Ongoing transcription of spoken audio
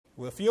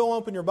Well, if you'll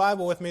open your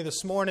Bible with me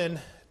this morning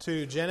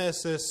to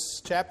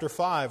Genesis chapter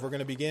 5, we're going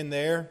to begin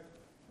there.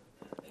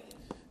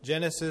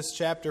 Genesis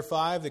chapter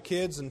 5. The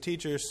kids and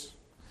teachers,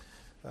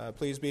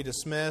 please be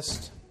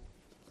dismissed.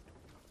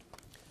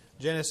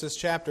 Genesis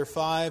chapter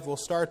 5. We'll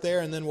start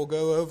there and then we'll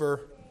go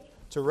over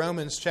to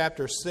Romans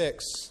chapter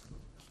 6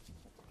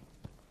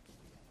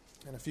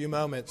 in a few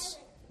moments.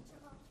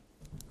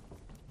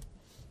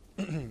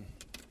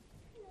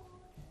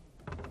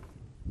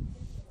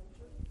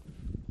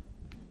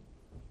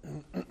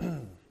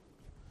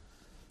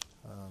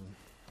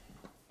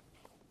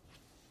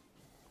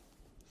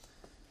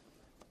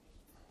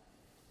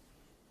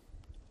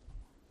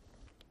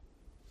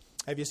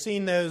 Have you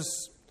seen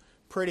those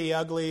pretty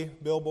ugly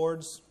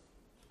billboards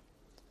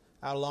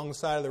out along the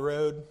side of the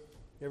road?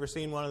 You ever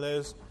seen one of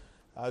those?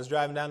 I was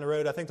driving down the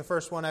road. I think the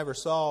first one I ever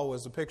saw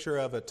was a picture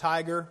of a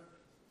tiger.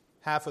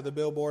 Half of the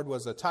billboard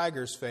was a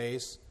tiger's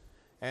face.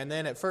 And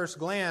then at first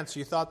glance,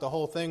 you thought the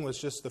whole thing was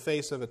just the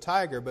face of a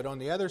tiger. But on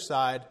the other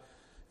side,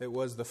 it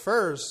was the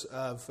furs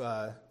of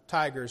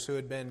tigers who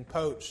had been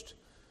poached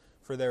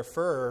for their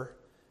fur.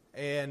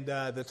 And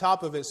the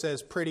top of it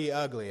says, pretty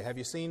ugly. Have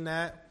you seen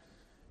that?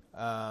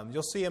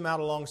 You'll see them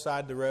out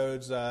alongside the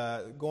roads.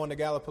 Going to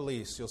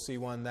Gallipolis, you'll see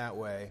one that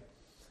way.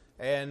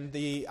 And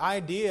the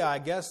idea, I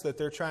guess, that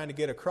they're trying to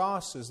get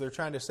across is they're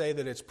trying to say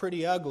that it's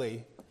pretty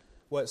ugly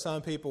what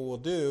some people will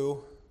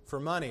do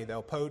for money.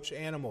 They'll poach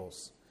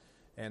animals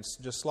and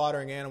just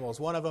slaughtering animals.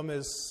 One of them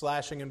is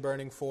slashing and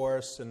burning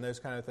forests and those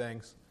kind of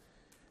things.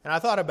 And I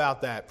thought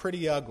about that.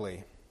 Pretty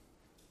ugly.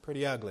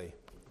 Pretty ugly.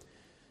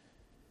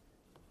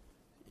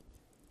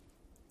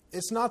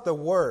 It's not the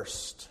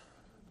worst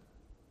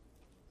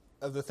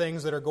of the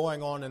things that are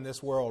going on in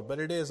this world, but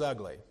it is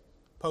ugly.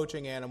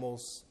 Poaching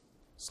animals,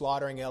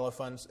 slaughtering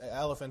elephants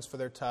for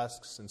their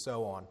tusks, and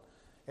so on.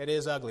 It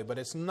is ugly, but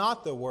it's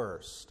not the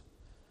worst.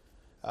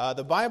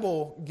 The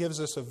Bible gives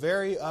us a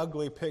very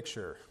ugly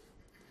picture.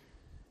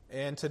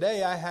 And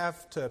today I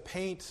have to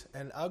paint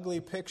an ugly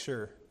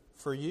picture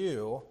for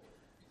you.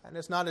 And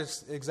it's not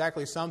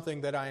exactly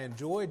something that I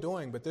enjoy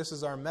doing, but this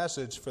is our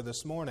message for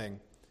this morning.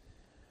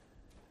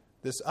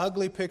 This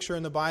ugly picture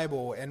in the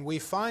Bible, and we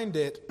find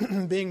it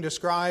being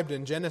described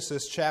in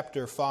Genesis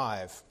chapter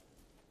 5.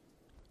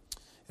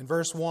 In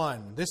verse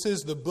 1, this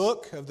is the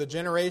book of the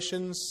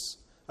generations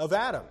of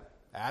Adam.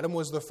 Adam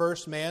was the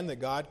first man that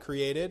God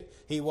created.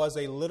 He was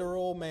a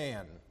literal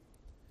man.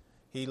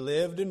 He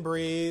lived and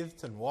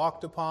breathed and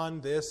walked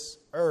upon this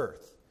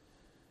earth.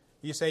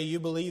 You say, you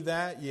believe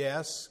that?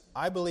 Yes.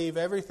 I believe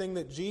everything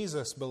that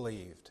Jesus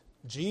believed.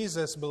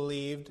 Jesus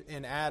believed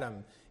in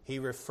Adam. He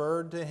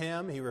referred to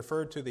him. He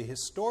referred to the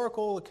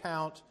historical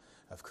account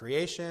of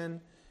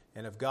creation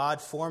and of God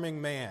forming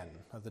man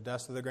of the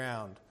dust of the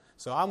ground.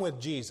 So I'm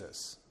with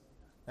Jesus.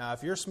 Now,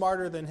 if you're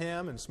smarter than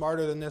him and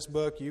smarter than this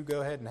book, you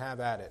go ahead and have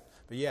at it.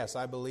 But yes,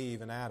 I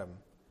believe in Adam.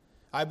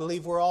 I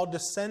believe we're all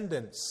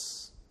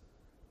descendants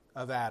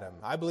of Adam.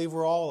 I believe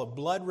we're all a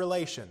blood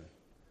relation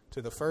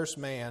to the first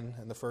man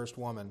and the first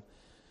woman.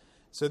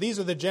 So these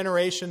are the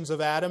generations of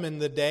Adam in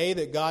the day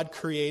that God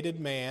created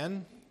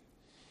man.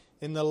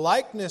 In the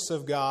likeness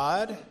of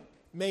God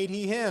made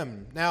he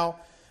him.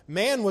 Now,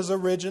 man was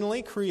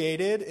originally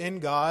created in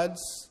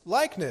God's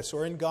likeness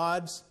or in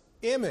God's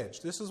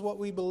image. This is what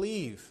we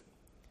believe.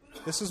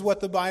 This is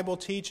what the Bible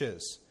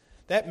teaches.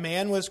 That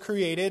man was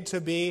created to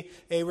be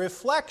a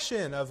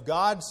reflection of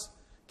God's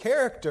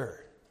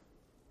character.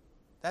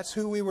 That's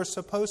who we were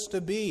supposed to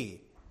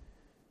be.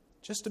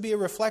 Just to be a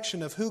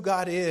reflection of who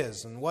God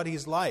is and what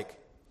he's like.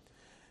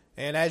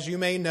 And as you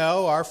may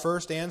know, our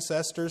first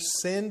ancestors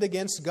sinned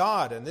against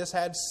God, and this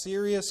had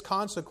serious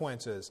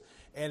consequences.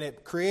 And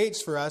it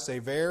creates for us a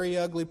very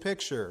ugly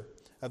picture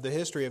of the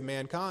history of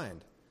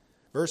mankind.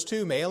 Verse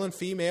 2, male and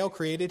female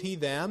created he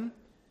them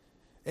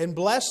and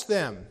blessed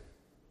them.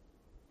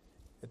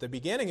 At the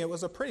beginning, it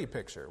was a pretty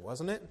picture,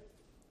 wasn't it?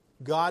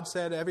 God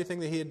said everything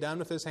that he had done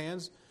with his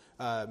hands,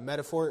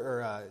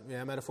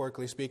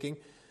 metaphorically speaking,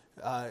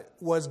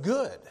 was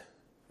good,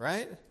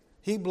 right?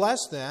 He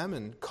blessed them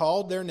and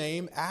called their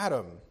name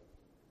Adam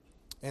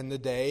in the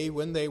day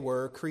when they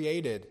were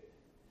created.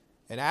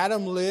 And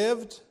Adam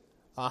lived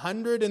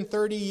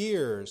 130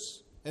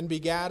 years and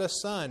begat a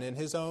son in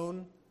his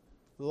own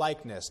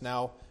likeness.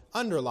 Now,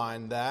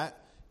 underline that,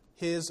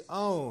 his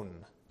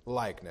own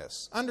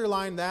likeness.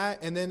 Underline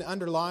that and then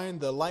underline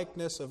the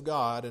likeness of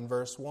God in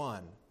verse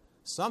 1.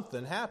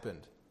 Something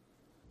happened.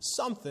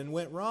 Something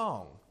went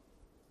wrong.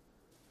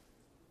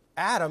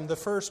 Adam, the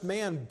first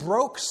man,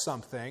 broke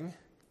something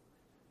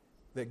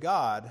that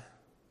God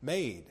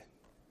made.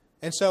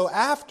 And so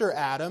after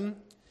Adam,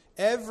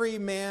 every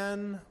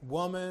man,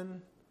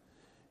 woman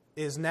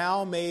is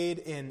now made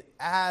in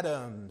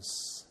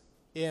Adam's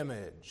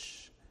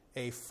image,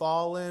 a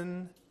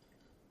fallen,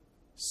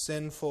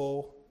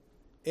 sinful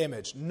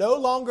image, no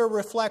longer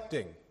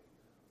reflecting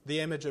the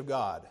image of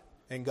God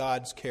and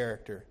God's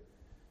character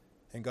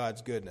and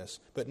God's goodness,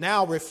 but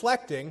now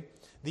reflecting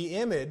the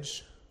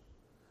image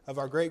of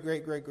our great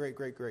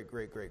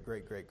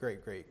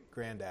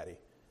granddaddy,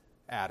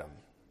 Adam.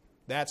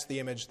 That's the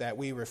image that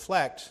we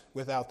reflect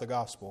without the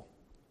gospel.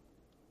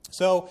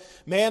 So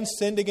man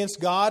sinned against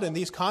God, and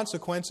these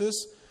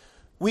consequences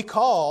we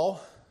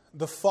call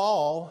the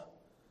fall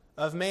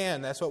of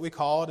man. That's what we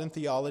call it in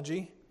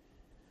theology.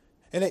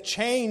 And it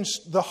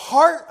changed the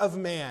heart of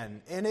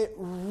man, and it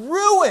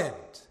ruined.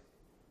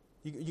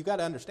 You got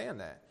to understand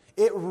that.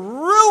 It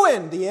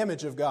ruined the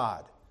image of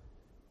God.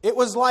 It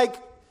was like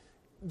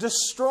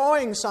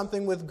destroying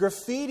something with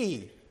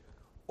graffiti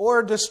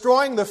or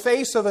destroying the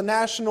face of a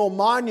national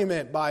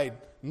monument by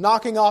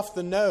knocking off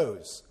the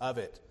nose of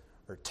it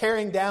or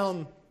tearing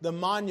down the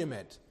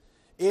monument.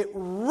 It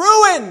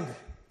ruined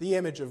the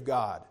image of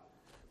God.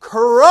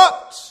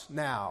 Corrupt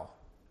now.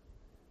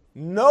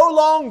 No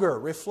longer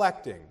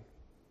reflecting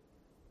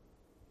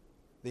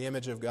the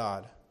image of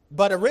God.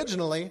 But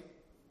originally,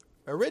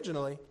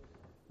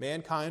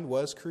 mankind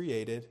was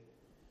created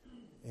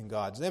in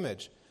God's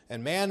image.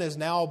 And man is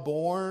now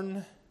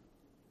born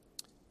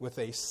with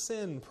a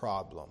sin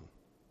problem.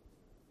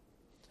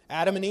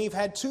 Adam and Eve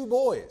had 2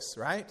 boys,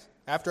 right?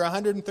 After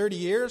 130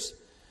 years,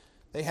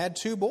 they had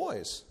 2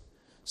 boys.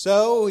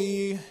 So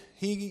he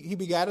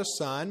begat a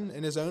son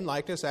in his own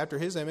likeness after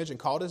his image and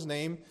called his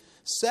name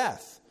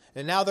Seth.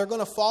 And now they're going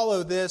to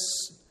follow this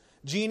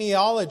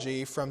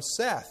genealogy from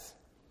Seth.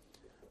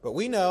 But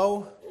we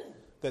know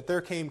that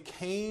there came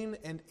Cain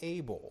and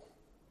Abel.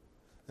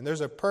 And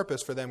there's a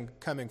purpose for them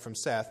coming from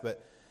Seth,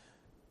 but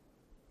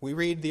we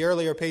read the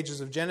earlier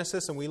pages of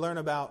Genesis and we learn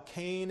about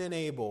Cain and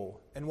Abel.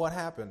 And what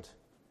happened?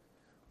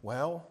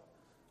 Well,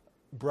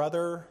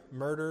 brother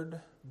murdered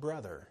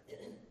brother.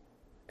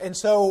 And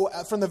so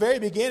from the very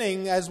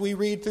beginning, as we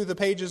read through the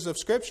pages of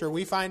Scripture,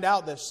 we find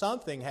out that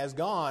something has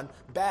gone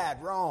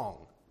bad,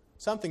 wrong.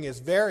 Something is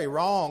very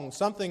wrong.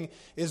 Something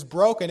is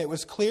broken. It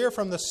was clear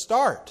from the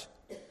start.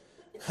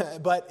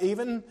 But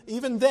even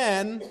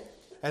then,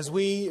 as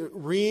we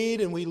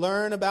read and we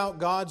learn about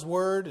God's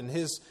Word and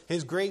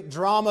His great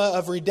drama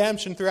of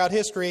redemption throughout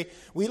history,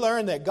 we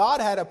learn that God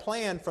had a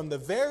plan from the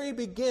very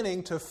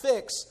beginning to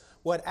fix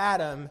what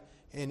Adam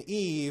and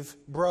Eve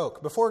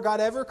broke. Before God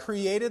ever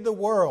created the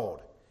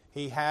world,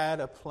 He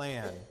had a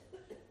plan.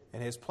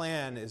 And His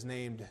plan is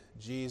named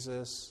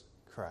Jesus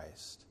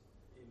Christ.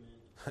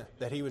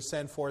 That He would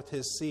send forth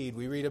His seed.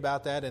 We read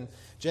about that in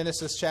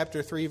Genesis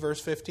chapter 3,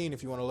 verse 15,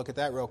 if you want to look at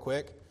that real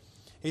quick.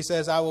 He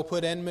says, I will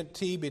put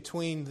enmity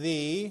between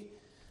thee,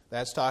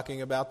 that's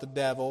talking about the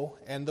devil,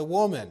 and the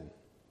woman.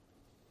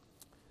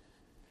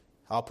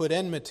 I'll put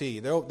enmity.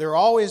 There'll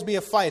always be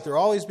a fight.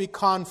 There'll always be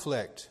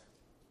conflict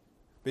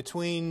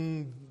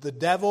between the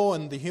devil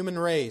and the human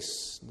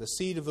race, the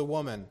seed of the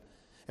woman,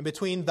 and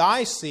between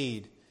thy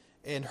seed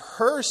and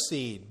her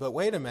seed. But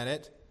wait a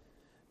minute.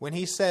 When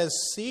he says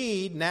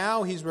seed,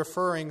 now he's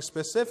referring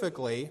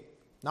specifically,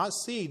 not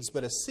seeds,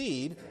 but a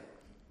seed,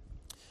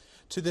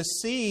 to the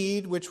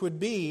seed which would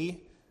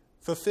be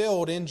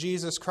fulfilled in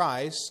Jesus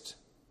Christ.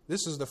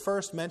 This is the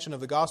first mention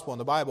of the gospel in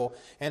the Bible.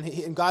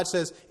 And God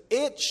says,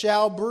 it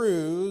shall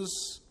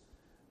bruise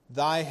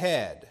thy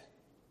head.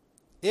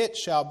 It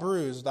shall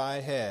bruise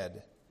thy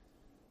head.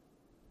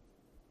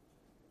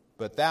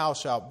 But thou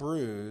shalt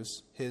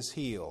bruise his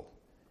heel.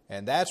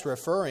 And that's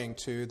referring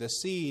to the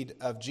seed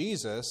of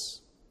Jesus,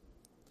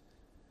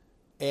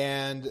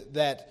 and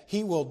that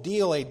He will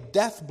deal a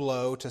death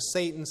blow to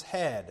Satan's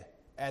head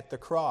at the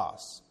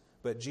cross.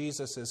 But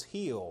Jesus'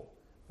 heel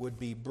would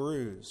be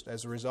bruised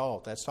as a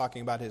result. That's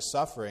talking about His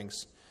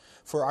sufferings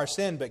for our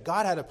sin. But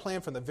God had a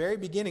plan from the very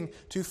beginning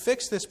to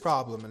fix this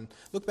problem. And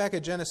look back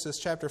at Genesis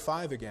chapter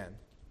 5 again.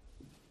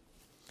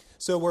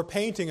 So we're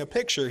painting a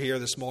picture here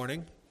this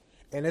morning,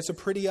 and it's a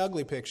pretty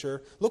ugly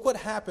picture. Look what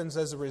happens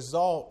as a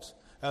result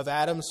of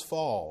Adam's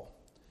fall.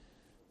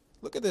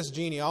 Look at this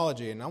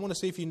genealogy, and I want to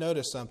see if you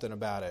notice something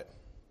about it.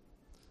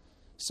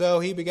 So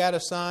he begat a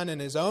son in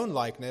his own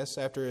likeness,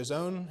 after his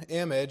own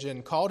image,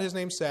 and called his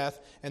name Seth.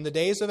 And the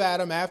days of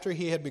Adam after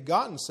he had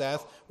begotten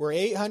Seth were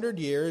 800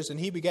 years, and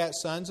he begat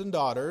sons and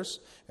daughters.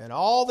 And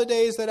all the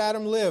days that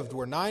Adam lived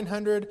were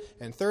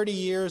 930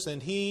 years,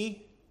 and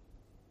he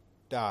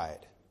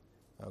died.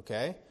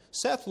 Okay?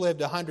 Seth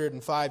lived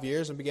 105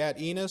 years and begat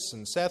Enos,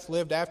 and Seth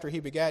lived after he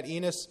begat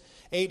Enos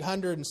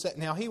 807.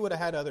 Now, he would have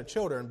had other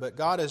children, but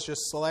God is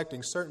just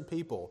selecting certain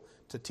people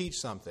to teach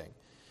something.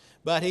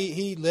 But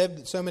he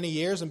lived so many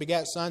years and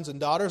begat sons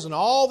and daughters, and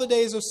all the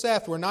days of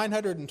Seth were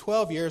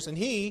 912 years, and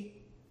he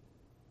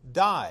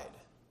died.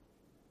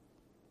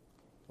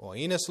 Well,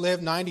 Enos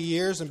lived 90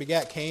 years and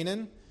begat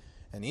Canaan.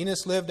 And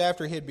Enos lived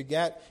after he had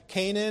begat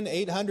Canaan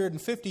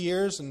 850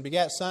 years and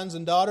begat sons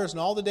and daughters. And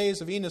all the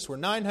days of Enos were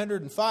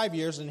 905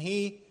 years, and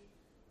he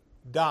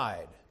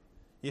died.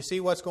 You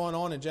see what's going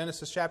on in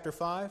Genesis chapter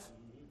 5?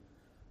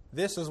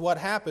 This is what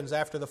happens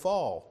after the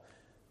fall.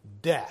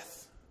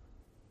 Death.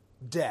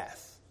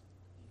 Death.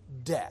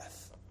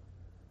 Death.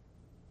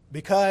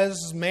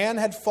 Because man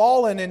had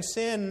fallen in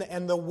sin,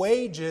 and the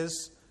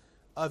wages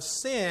of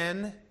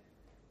sin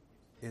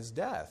is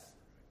death.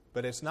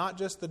 But it's not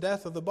just the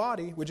death of the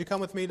body. Would you come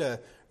with me to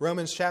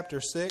Romans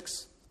chapter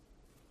 6?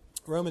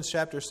 Romans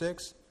chapter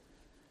 6.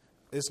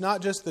 It's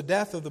not just the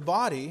death of the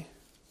body,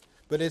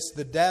 but it's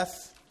the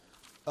death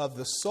of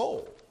the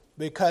soul.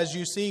 Because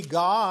you see,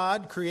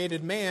 God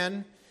created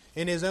man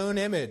in His own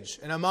image.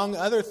 And among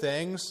other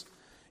things,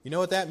 you know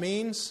what that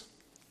means?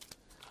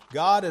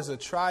 God is a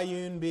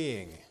triune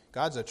being.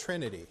 God's a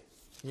Trinity.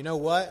 You know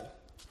what?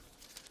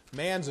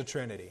 Man's a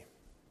Trinity.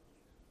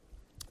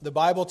 The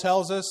Bible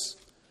tells us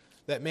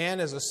that man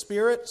is a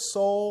spirit,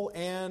 soul,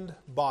 and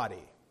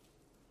body.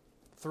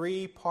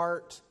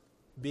 3-part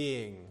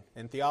being.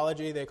 In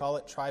theology, they call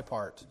it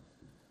tripart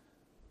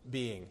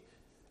being.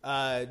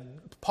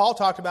 Paul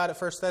talked about it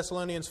 1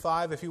 Thessalonians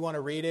 5. If you want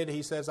to read it,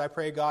 he says, I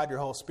pray God your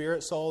whole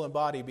spirit, soul, and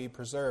body be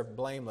preserved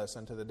blameless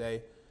unto the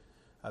day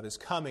of His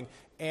coming.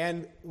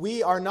 And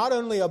we are not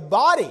only a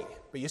body,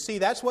 but you see,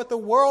 that's what the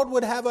world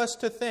would have us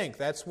to think.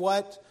 That's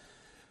what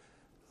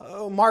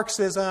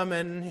Marxism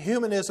and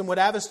humanism would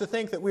have us to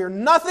think, that we are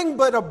nothing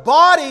but a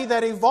body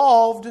that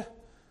evolved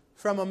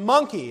from a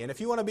monkey. And if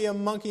you want to be a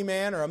monkey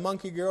man or a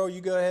monkey girl,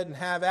 you go ahead and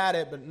have at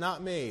it, but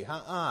not me.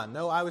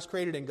 No, I was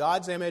created in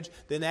God's image.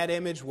 Then that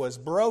image was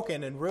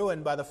broken and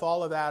ruined by the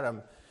fall of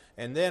Adam.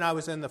 And then I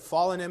was in the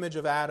fallen image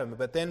of Adam.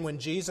 But then when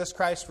Jesus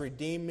Christ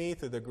redeemed me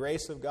through the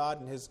grace of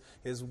God and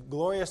His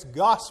glorious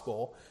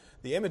gospel,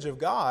 the image of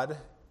God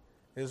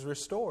is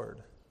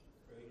restored.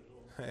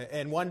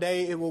 And one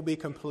day it will be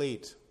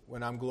complete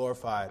when I'm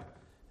glorified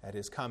at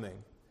His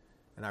coming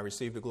and I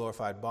receive the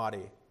glorified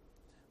body.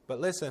 But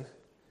listen,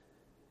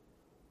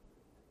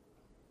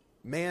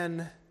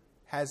 man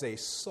has a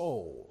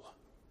soul.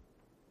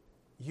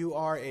 You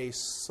are a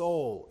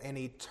soul, an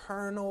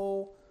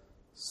eternal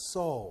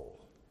soul.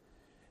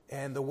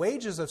 And the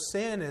wages of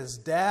sin is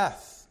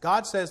death.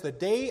 God says, the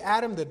day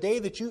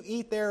that you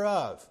eat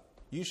thereof,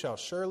 you shall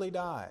surely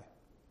die.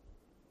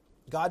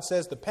 God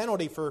says the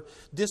penalty for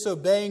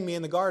disobeying me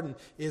in the garden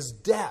is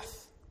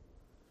death.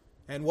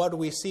 And what do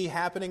we see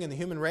happening in the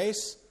human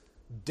race?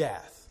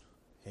 Death.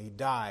 He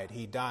died,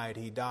 he died,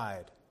 he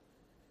died.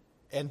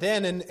 And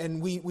then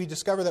we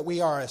discover that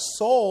we are a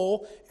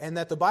soul, and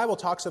that the Bible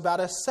talks about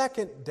a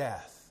second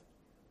death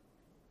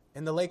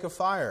in the lake of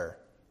fire.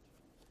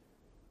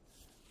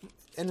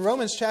 In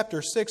Romans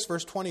chapter 6,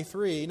 verse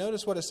 23,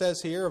 notice what it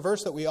says here, a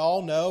verse that we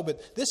all know,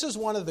 but this is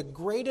one of the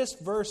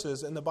greatest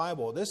verses in the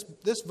Bible.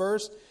 This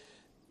verse,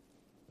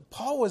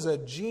 Paul was a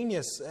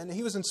genius, and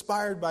he was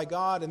inspired by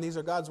God, and these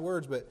are God's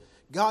words, but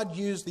God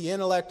used the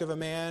intellect of a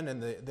man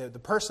and the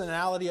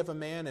personality of a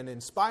man and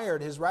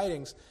inspired his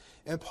writings.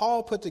 And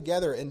Paul put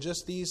together in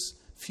just these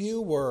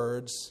few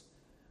words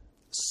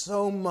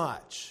so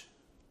much,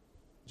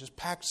 just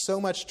packed so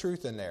much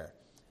truth in there.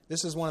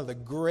 This is one of the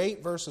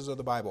great verses of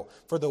the Bible.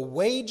 For the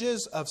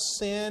wages of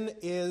sin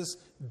is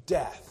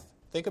death.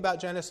 Think about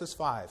Genesis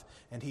 5.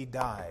 And he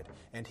died,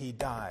 and he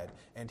died,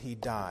 and he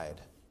died.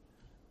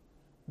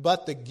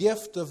 But the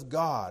gift of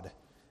God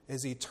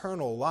is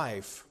eternal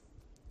life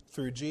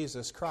through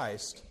Jesus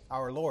Christ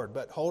our Lord.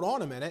 But hold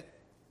on a minute.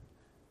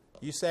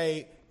 You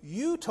say,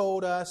 you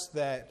told us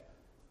that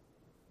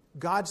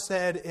God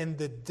said, in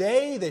the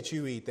day that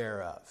you eat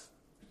thereof,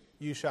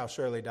 you shall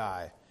surely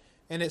die.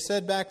 And it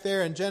said back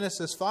there in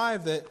Genesis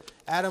 5 that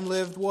Adam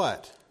lived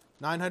what?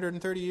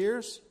 930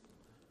 years?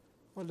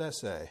 What did that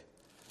say?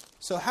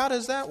 So how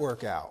does that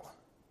work out?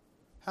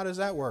 How does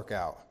that work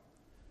out?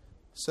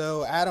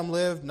 So Adam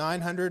lived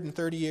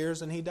 930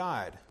 years and he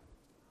died.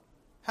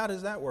 How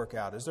does that work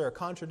out? Is there a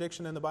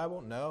contradiction in the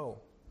Bible? No.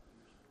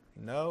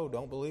 No,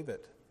 don't believe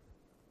it.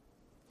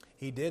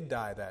 He did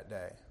die that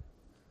day.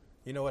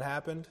 You know what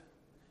happened?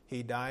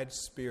 He died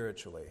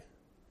spiritually.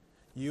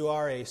 You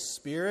are a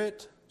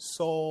spirit,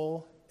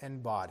 soul,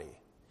 and body.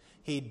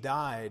 He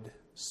died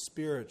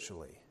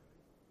spiritually.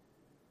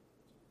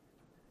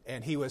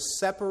 And he was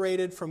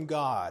separated from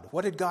God.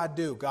 What did God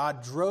do?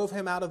 God drove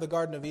him out of the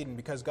Garden of Eden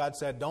because God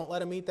said, don't let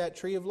them eat that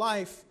tree of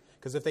life,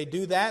 because if they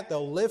do that,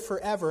 they'll live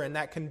forever in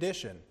that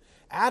condition.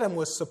 Adam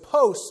was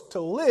supposed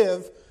to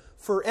live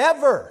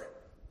forever.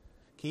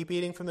 Keep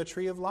eating from the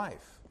tree of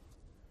life.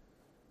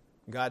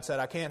 God said,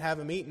 I can't have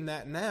them eating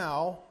that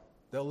now.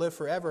 They'll live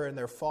forever in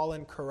their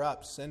fallen,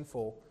 corrupt,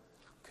 sinful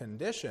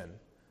condition.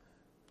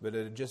 But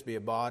it'd just be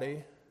a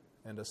body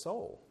and a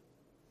soul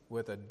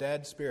with a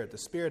dead spirit. The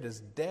spirit is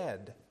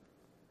dead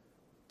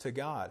to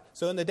God.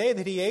 So in the day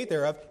that he ate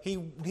thereof,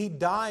 he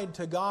died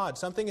to God.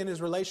 Something in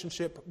his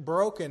relationship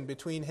broken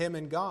between him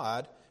and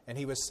God, and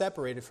he was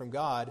separated from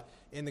God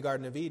in the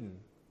Garden of Eden.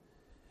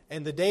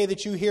 And the day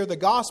that you hear the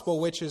gospel,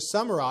 which is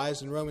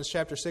summarized in Romans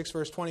chapter 6,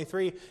 verse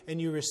 23, and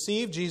you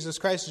receive Jesus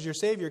Christ as your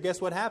Savior, guess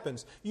what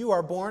happens? You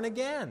are born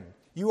again.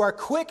 You are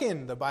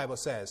quickened, the Bible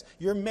says.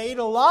 You're made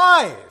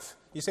alive.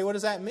 You say, what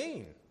does that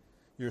mean?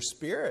 Your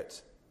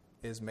spirit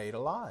is made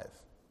alive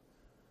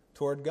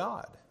toward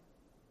God.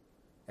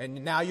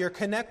 And now you're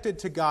connected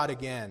to God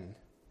again.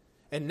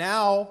 And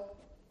now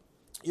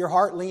your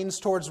heart leans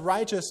towards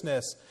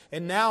righteousness.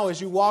 And now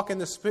as you walk in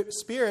the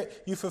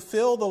Spirit, you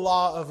fulfill the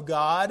law of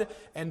God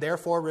and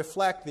therefore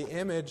reflect the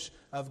image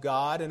of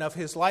God and of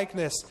His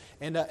likeness.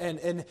 And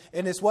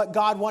it's what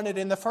God wanted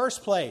in the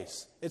first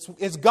place.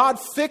 It's God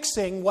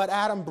fixing what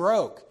Adam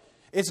broke.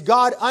 It's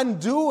God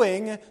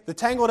undoing the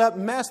tangled up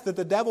mess that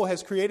the devil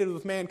has created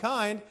with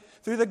mankind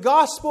through the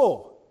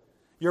gospel.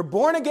 You're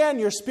born again,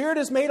 your spirit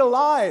is made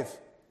alive,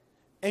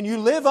 and you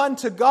live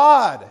unto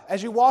God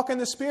as you walk in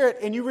the Spirit,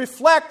 and you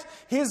reflect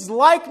His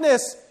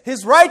likeness,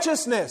 His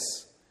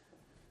righteousness.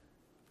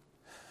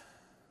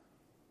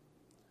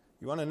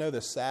 You want to know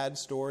the sad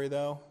story,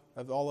 though,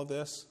 of all of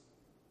this?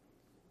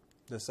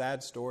 The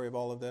sad story of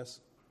all of this?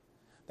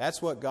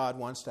 That's what God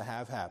wants to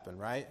have happen,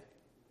 right?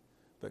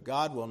 But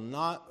God will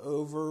not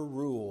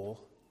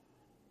overrule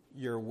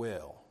your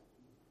will.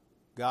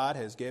 God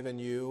has given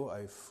you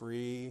a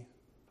free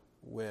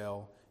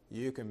will.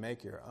 You can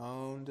make your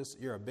own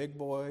decisions. You're a big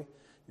boy,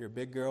 you're a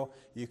big girl.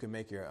 You can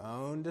make your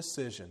own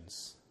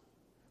decisions,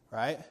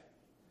 right?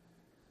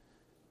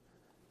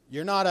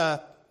 You're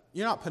not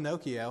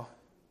Pinocchio.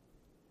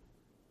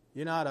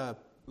 You're not a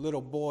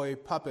little boy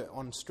puppet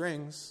on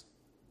strings.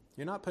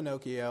 You're not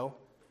Pinocchio.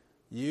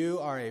 You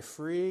are a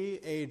free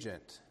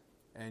agent,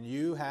 and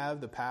you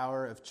have the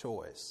power of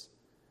choice.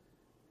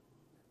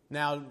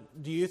 Now,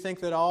 do you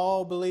think that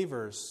all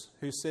believers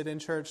who sit in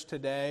church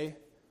today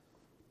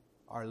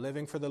are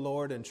living for the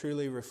Lord and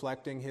truly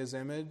reflecting His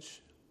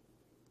image?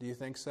 Do you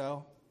think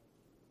so?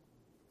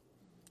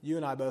 You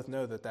and I both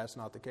know that that's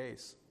not the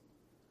case.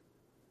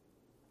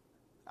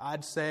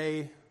 I'd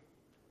say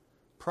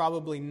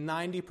probably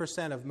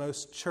 90% of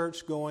most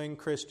church-going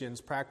Christians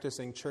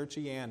practicing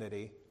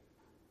churchianity,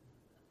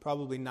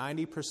 probably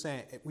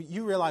 90%.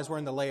 You realize we're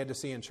in the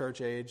Laodicean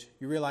church age.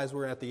 You realize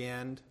we're at the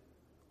end,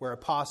 where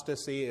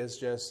apostasy is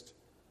just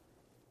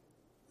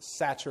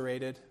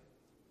saturated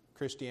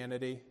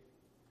Christianity.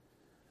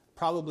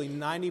 Probably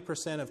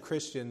 90% of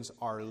Christians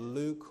are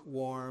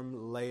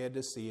lukewarm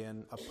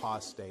Laodicean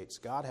apostates.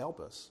 God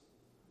help us.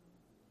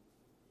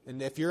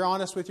 And if you're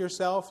honest with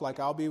yourself, like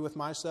I'll be with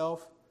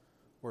myself,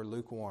 we're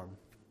lukewarm.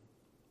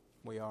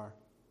 We are.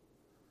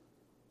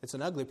 It's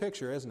an ugly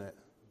picture, isn't it?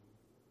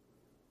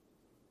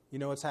 You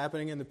know what's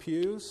happening in the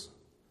pews?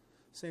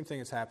 Same thing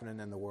is happening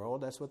in the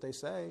world. That's what they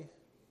say.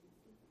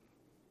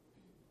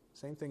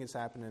 Same thing is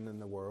happening in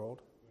the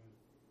world.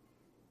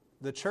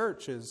 The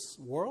church is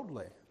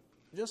worldly,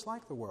 just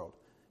like the world.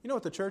 You know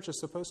what the church is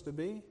supposed to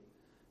be?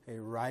 A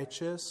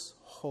righteous,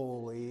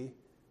 holy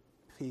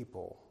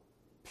people,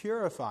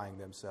 purifying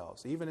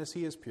themselves, even as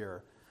He is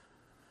pure.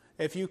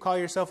 If you call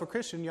yourself a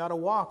Christian, you ought to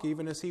walk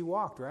even as He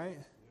walked, right?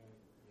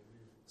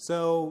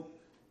 So,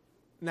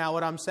 now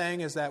what I'm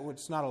saying is that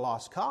it's not a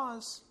lost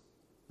cause,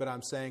 but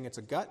I'm saying it's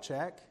a gut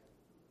check.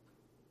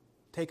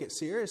 Take it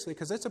seriously,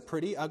 because it's a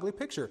pretty ugly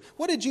picture.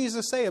 What did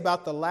Jesus say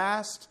about the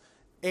last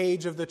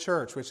age of the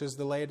church, which is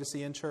the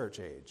Laodicean church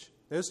age?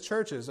 Those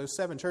churches, those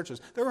 7 churches,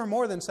 there were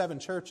more than 7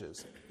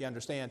 churches, you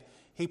understand.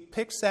 He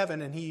picked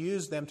 7 and He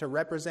used them to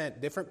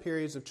represent different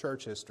periods of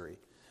church history.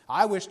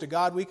 I wish to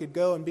God we could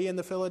go and be in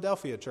the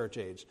Philadelphia church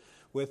age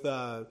with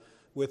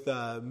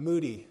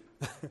Moody,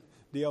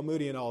 D.L.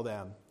 Moody and all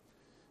them.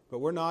 But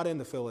we're not in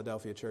the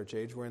Philadelphia church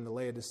age. We're in the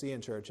Laodicean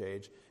church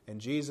age.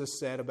 And Jesus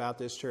said about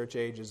this church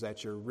age is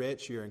that you're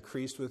rich, you're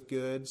increased with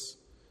goods,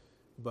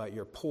 but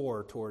you're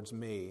poor towards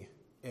me,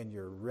 and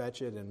you're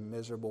wretched and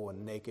miserable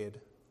and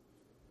naked.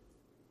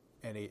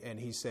 And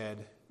he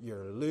said,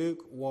 you're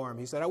lukewarm.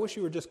 He said, I wish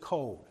you were just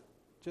cold.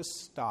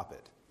 Just stop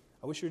it.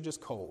 I wish you were just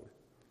cold.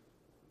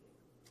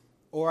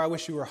 Or I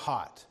wish you were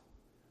hot.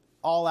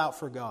 All out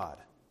for God.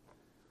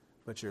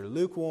 But you're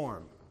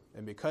lukewarm.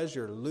 And because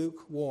you're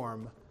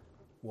lukewarm,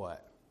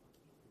 what?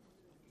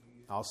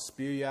 I'll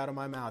spew you out of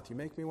my mouth. You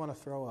make me want to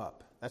throw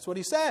up. That's what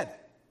He said.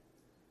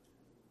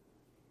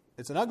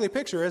 It's an ugly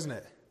picture, isn't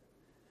it?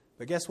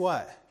 But guess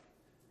what?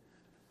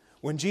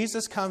 When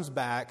Jesus comes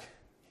back,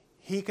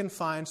 He can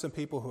find some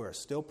people who are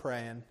still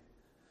praying,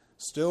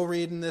 still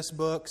reading this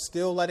book,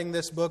 still letting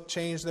this book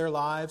change their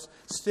lives,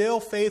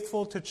 still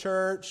faithful to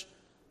church,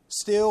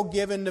 still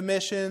given to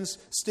missions,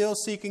 still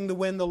seeking to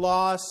win the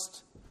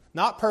lost.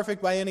 Not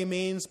perfect by any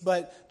means,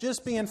 but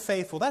just being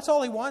faithful. That's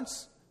all He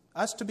wants,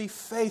 us to be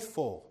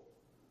faithful.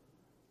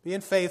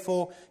 Being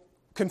faithful,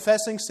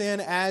 confessing sin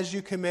as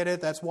you commit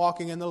it, that's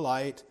walking in the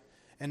light.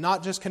 And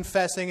not just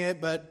confessing it,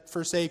 but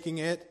forsaking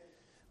it.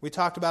 We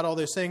talked about all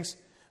those things.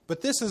 But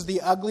this is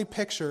the ugly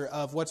picture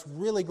of what's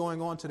really going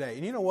on today.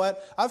 And you know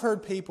what? I've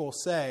heard people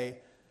say,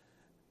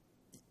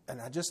 and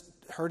I just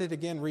heard it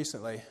again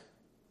recently,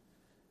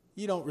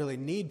 you don't really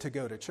need to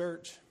go to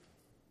church.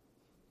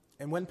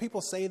 And when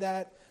people say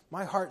that,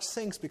 my heart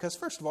sinks because,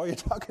 first of all, you're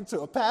talking to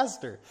a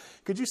pastor.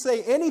 Could you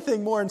say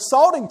anything more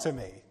insulting to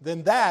me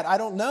than that? I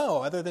don't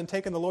know, other than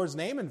taking the Lord's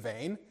name in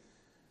vain.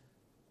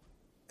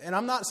 And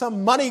I'm not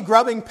some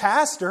money-grubbing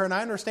pastor, and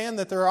I understand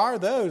that there are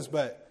those,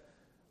 but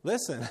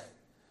listen.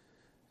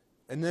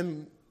 And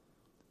then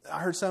I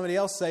heard somebody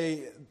else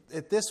say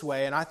it this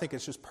way, and I think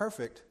it's just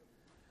perfect.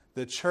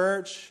 The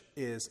church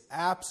is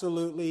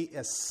absolutely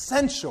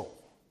essential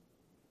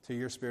to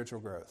your spiritual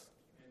growth.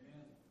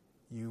 Amen.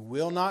 You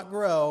will not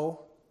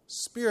grow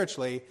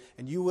spiritually,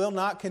 and you will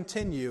not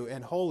continue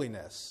in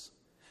holiness,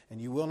 and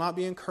you will not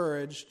be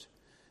encouraged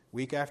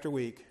week after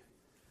week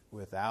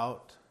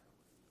without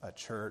a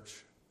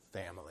church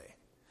family.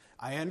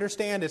 I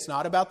understand it's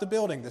not about the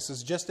building. This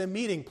is just a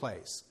meeting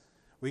place.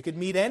 We could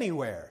meet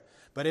anywhere.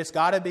 But it's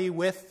got to be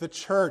with the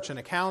church and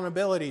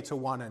accountability to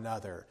one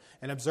another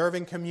and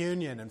observing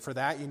communion. And for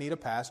that, you need a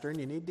pastor and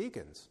you need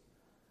deacons.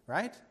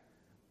 Right?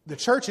 The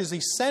church is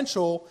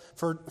essential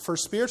for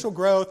spiritual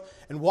growth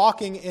and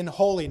walking in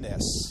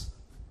holiness.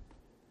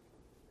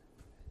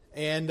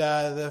 And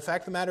the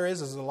fact of the matter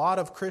is a lot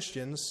of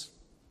Christians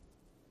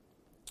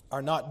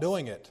are not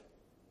doing it.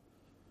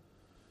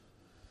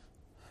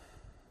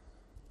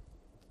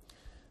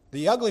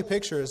 The ugly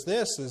picture is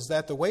this, is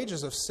that the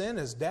wages of sin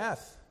is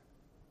death.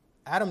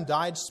 Adam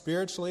died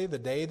spiritually the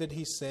day that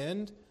he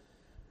sinned.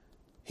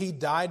 He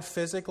died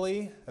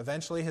physically.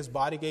 Eventually his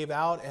body gave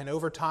out, and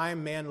over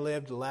time man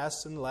lived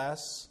less and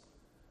less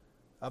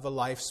of a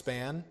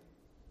lifespan.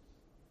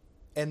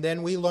 And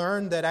then we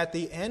learned that at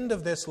the end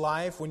of this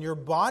life, when your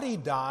body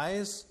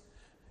dies,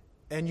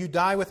 and you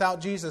die without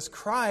Jesus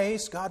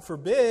Christ, God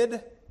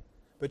forbid,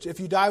 but if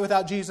you die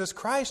without Jesus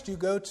Christ, you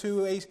go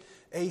to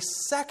a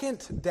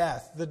second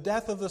death, the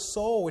death of the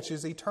soul, which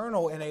is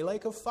eternal in a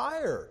lake of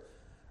fire.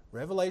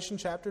 Revelation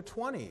chapter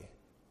 20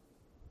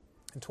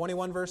 and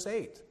 21 verse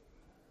 8.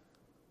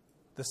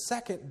 The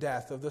second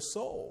death of the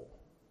soul.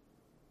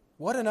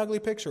 What an ugly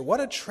picture.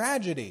 What a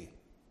tragedy.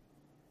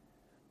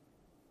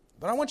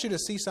 But I want you to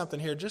see something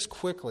here just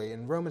quickly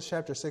in Romans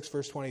chapter 6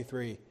 verse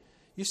 23.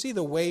 You see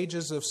the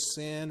wages of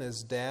sin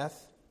is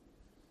death.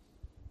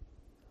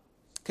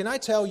 Can I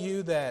tell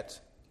you that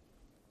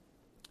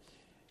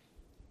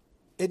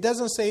it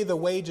doesn't say the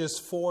wages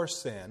for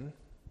sin,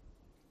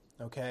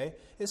 okay?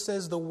 It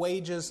says the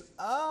wages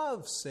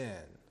of sin.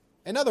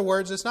 In other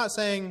words, it's not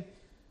saying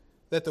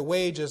that the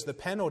wage is the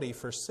penalty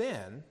for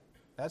sin.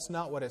 That's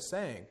not what it's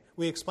saying.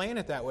 We explain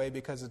it that way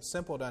because it's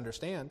simple to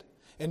understand.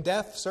 And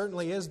death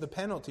certainly is the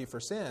penalty for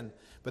sin.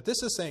 But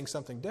this is saying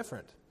something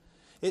different.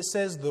 It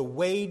says the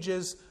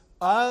wages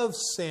of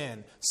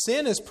sin.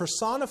 Sin is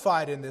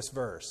personified in this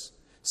verse.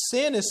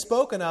 Sin is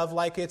spoken of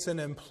like it's an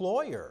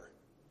employer.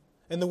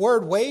 And the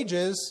word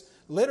wages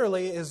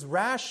literally is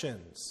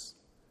rations.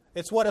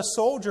 It's what a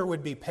soldier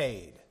would be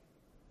paid.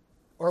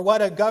 Or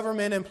what a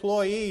government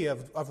employee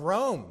of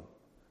Rome,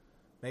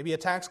 maybe a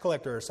tax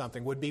collector or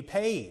something, would be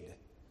paid.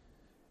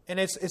 And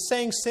it's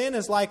saying sin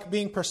is like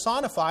being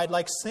personified,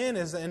 like sin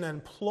is an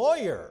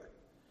employer.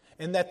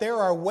 And that there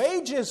are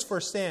wages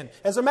for sin.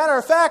 As a matter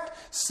of fact,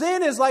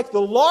 sin is like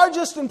the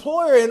largest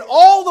employer in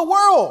all the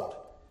world.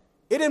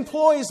 It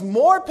employs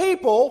more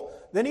people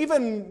than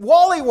even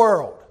Wally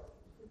World.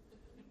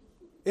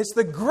 It's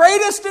the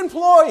greatest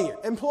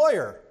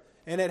employer.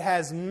 And it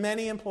has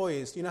many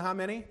employees. Do you know how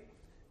many?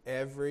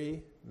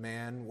 Every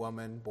man,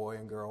 woman, boy,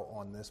 and girl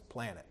on this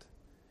planet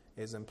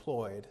is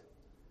employed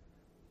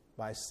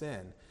by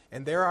sin.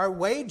 And there are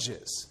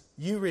wages.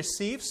 You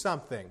receive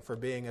something for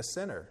being a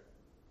sinner.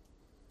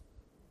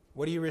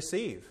 What do you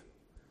receive?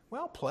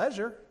 Well,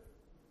 pleasure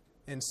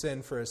in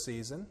sin for a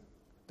season.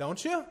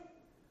 Don't you?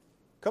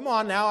 Come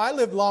on now, I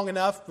lived long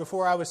enough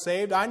before I was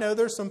saved. I know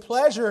there's some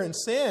pleasure in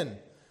sin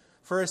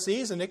for a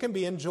season. It can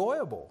be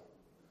enjoyable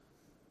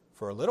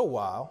for a little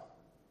while.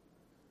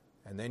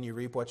 And then you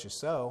reap what you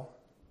sow.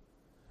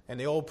 And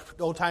the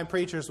old-time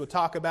preachers would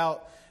talk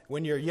about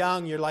when you're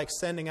young, you're like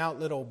sending out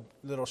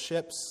little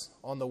ships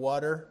on the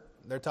water.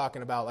 They're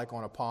talking about like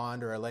on a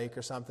pond or a lake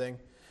or something.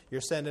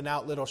 You're sending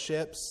out little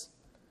ships,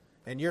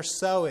 and you're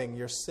sowing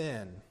your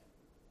sin.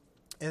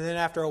 And then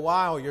after a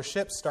while, your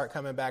ships start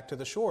coming back to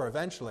the shore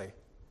eventually.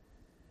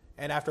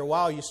 And after a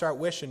while, you start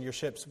wishing your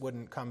ships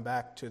wouldn't come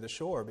back to the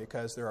shore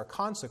because there are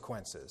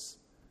consequences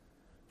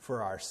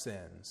for our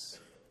sins.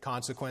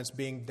 Consequence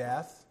being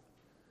death.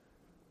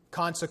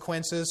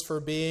 Consequences for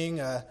being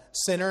a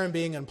sinner and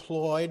being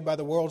employed by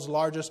the world's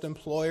largest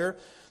employer.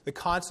 The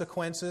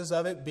consequences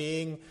of it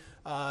being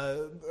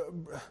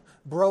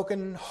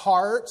broken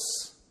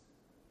hearts,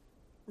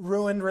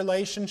 ruined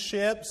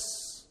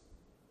relationships,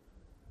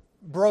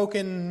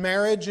 broken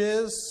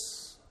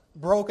marriages,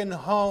 broken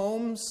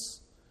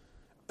homes,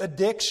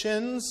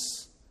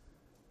 addictions,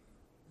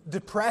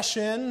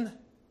 depression,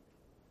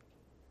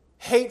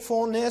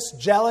 hatefulness,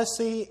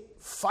 jealousy,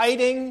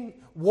 fighting,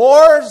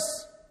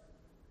 wars.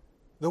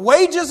 The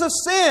wages of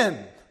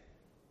sin.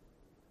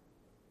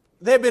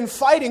 They've been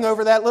fighting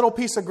over that little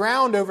piece of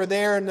ground over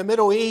there in the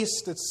Middle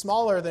East. It's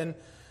smaller than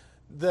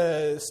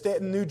the state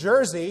of New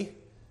Jersey.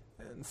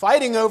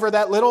 Fighting over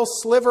that little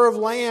sliver of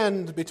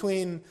land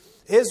between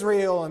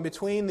Israel and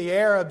between the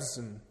Arabs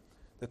and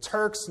the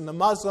Turks and the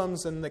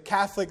Muslims and the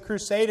Catholic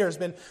Crusaders.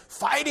 Been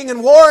fighting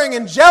and warring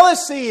and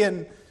jealousy.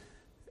 And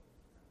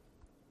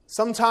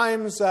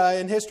sometimes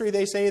in history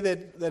they say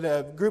that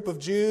a group of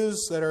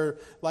Jews that are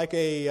like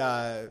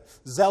a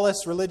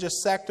zealous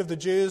religious sect of the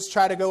Jews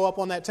try to go up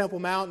on that Temple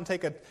Mount and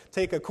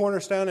take a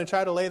cornerstone and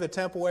try to lay the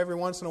temple every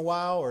once in a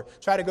while, or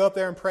try to go up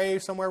there and pray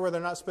somewhere where they're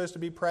not supposed to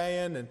be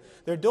praying. And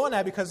they're doing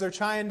that because they're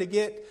trying to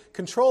get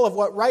control of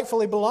what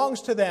rightfully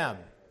belongs to them.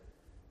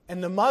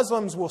 And the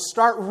Muslims will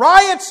start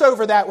riots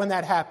over that when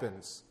that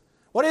happens.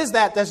 What is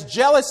that? That's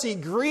jealousy,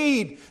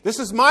 greed. This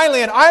is my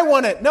land. I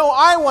want it. No,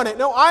 I want it.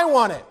 No, I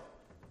want it.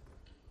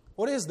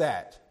 What is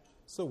that?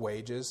 The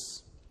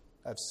wages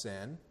of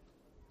sin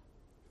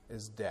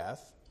is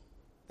death.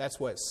 That's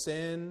what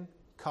sin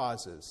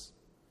causes.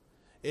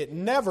 It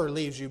never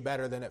leaves you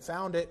better than it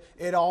found it.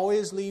 It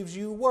always leaves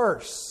you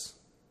worse.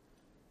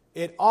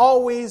 It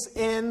always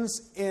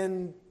ends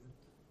in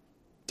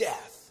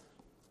death.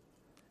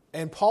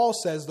 And Paul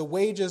says the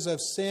wages of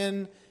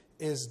sin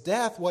is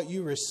death. What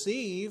you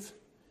receive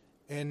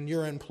in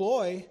your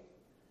employ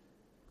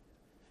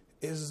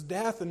is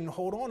death. And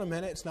hold on a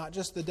minute, it's not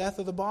just the death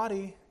of the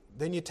body.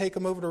 Then you take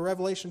them over to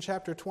Revelation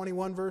chapter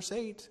 21, verse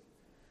 8.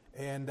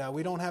 And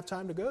we don't have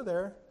time to go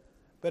there.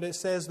 But it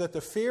says that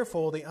the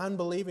fearful, the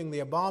unbelieving, the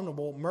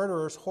abominable,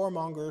 murderers,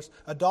 whoremongers,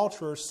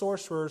 adulterers,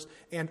 sorcerers,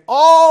 and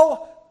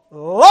all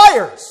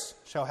liars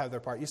shall have their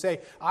part. You say,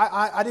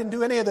 I didn't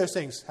do any of those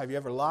things. Have you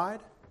ever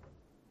lied?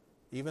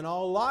 Even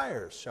all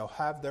liars shall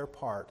have their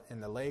part in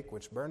the lake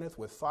which burneth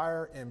with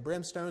fire and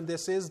brimstone.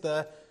 This is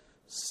the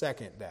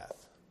second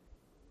death.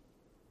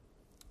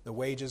 The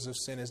wages of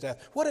sin is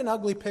death. What an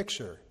ugly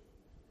picture.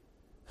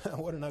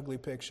 What an ugly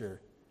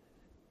picture.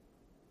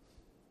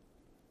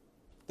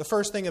 The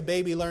first thing a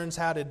baby learns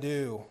how to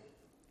do,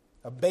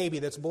 a baby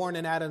that's born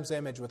in Adam's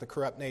image with a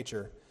corrupt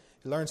nature,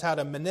 it learns how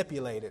to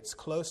manipulate its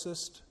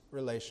closest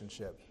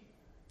relationship.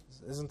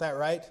 Isn't that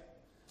right?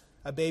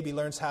 A baby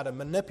learns how to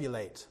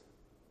manipulate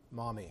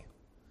mommy.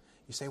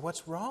 You say,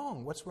 what's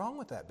wrong? What's wrong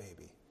with that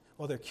baby?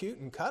 Well, they're cute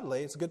and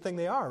cuddly. It's a good thing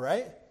they are,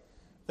 right?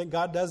 I think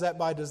God does that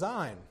by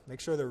design. Make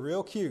sure they're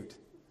real cute.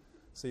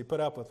 So you put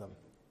up with them.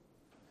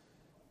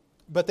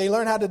 But they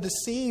learn how to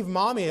deceive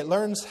mommy. It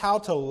learns how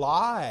to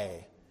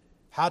lie,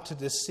 how to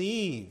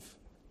deceive,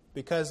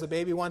 because the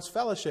baby wants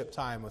fellowship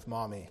time with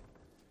mommy.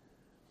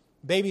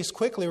 Babies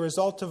quickly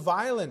resort to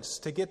violence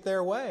to get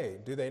their way,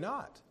 do they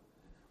not?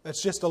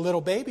 It's just a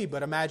little baby,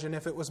 but imagine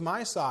if it was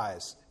my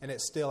size and it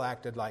still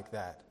acted like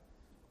that.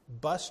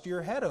 Bust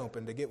your head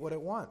open to get what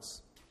it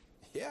wants.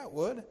 Yeah, it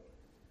would.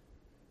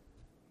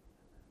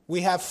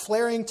 We have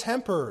flaring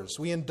tempers.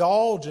 We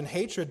indulge in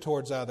hatred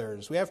towards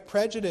others. We have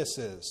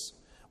prejudices.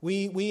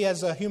 We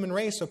as a human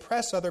race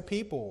oppress other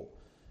people.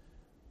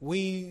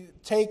 We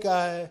take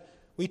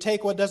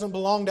what doesn't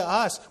belong to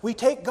us. We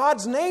take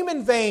God's name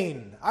in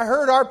vain. I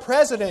heard our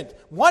president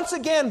once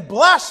again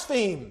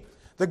blaspheme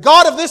the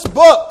God of this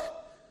book,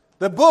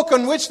 the book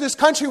on which this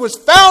country was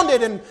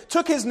founded, and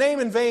took his name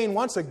in vain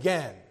once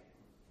again.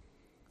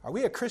 Are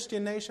we a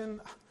Christian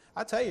nation?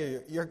 I tell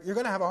you, you're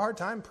going to have a hard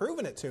time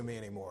proving it to me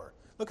anymore.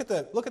 Look at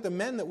the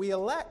men that we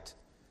elect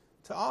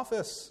to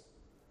office.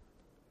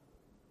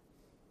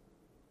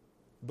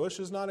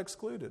 Bush is not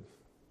excluded.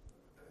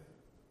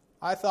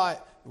 I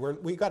thought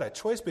we got a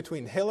choice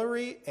between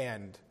Hillary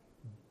and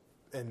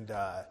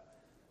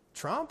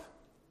Trump.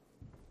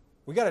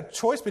 We got a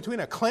choice between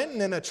a Clinton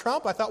and a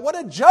Trump. I thought, what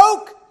a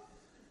joke!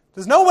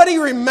 Does nobody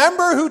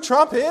remember who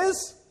Trump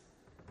is?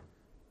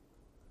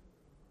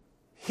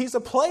 He's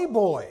a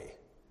playboy.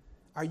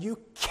 Are you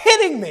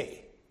kidding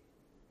me?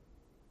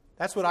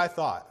 That's what I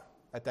thought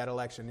at that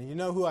election. And you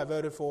know who I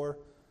voted for?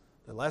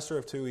 The lesser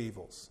of two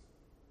evils.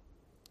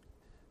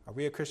 Are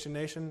we a Christian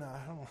nation?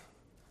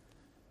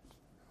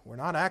 We're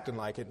not acting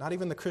like it, not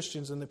even the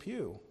Christians in the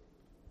pew.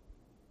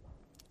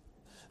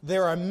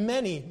 There are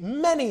many,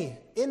 many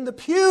in the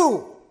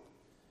pew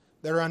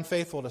that are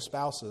unfaithful to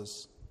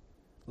spouses,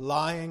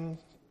 lying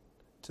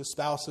to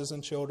spouses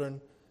and children,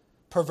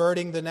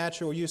 perverting the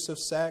natural use of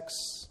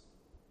sex,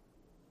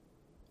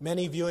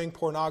 many viewing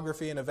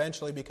pornography and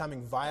eventually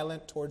becoming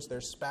violent towards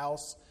their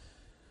spouse,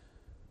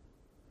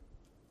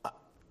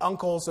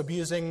 uncles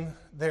abusing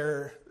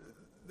their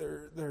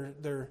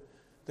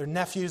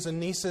nephews and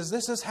nieces.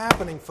 This is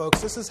happening,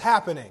 folks. This is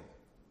happening.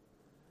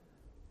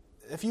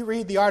 If you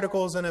read the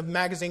articles in a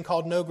magazine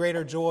called No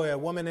Greater Joy, a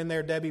woman in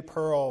there, Debbie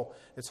Pearl,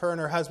 it's her and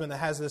her husband that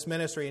has this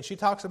ministry, and she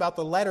talks about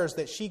the letters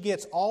that she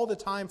gets all the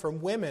time from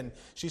women.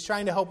 She's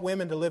trying to help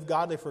women to live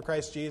godly for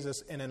Christ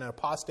Jesus in an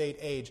apostate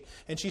age.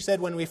 And she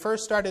said, when we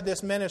first started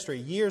this ministry,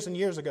 years and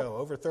years ago,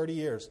 over 30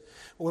 years,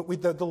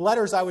 the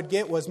letters I would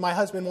get was, my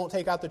husband won't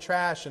take out the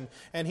trash,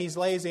 and he's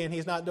lazy, and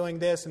he's not doing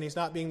this, and he's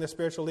not being the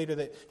spiritual leader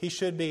that he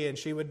should be. And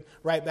she would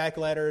write back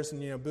letters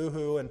and,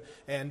 boo-hoo,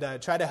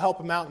 and try to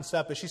help him out and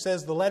stuff. But she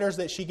says the letters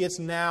that she gets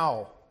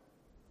now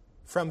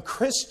from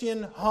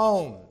Christian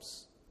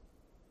homes,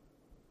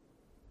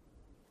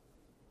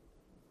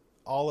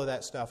 all of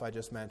that stuff I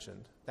just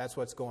mentioned, that's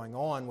what's going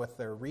on with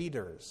their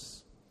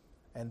readers.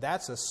 And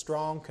that's a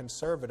strong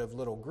conservative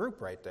little group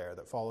right there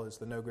that follows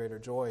the No Greater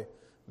Joy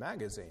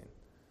magazine.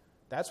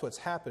 That's what's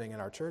happening in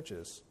our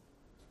churches.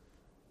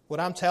 What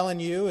I'm telling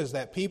you is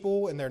that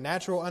people in their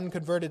natural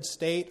unconverted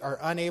state are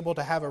unable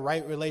to have a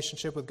right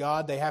relationship with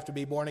God. They have to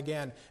be born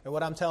again. And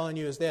what I'm telling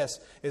you is this,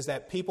 is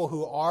that people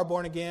who are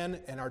born again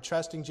and are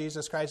trusting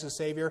Jesus Christ as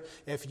Savior,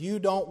 if you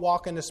don't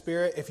walk in the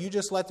Spirit, if you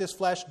just let this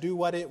flesh do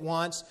what it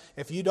wants,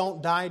 if you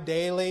don't die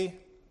daily,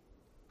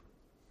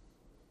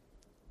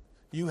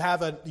 you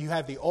have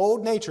the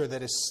old nature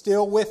that is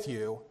still with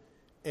you,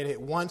 and it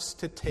wants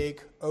to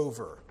take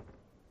over.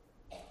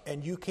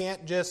 And you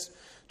can't just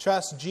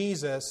trust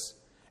Jesus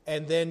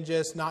and then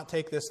just not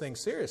take this thing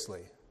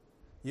seriously.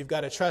 You've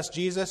got to trust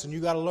Jesus, and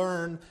you've got to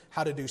learn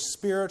how to do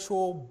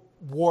spiritual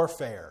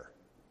warfare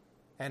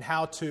and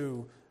how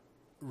to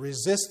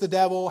resist the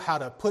devil, how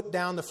to put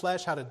down the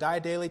flesh, how to die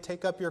daily,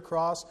 take up your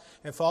cross,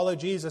 and follow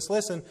Jesus.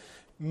 Listen,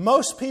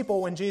 most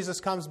people, when Jesus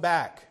comes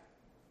back,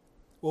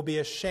 will be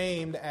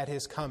ashamed at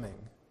His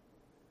coming.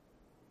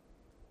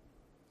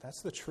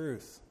 That's the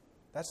truth.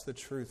 That's the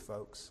truth,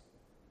 folks.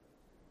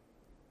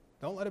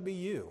 Don't let it be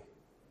you.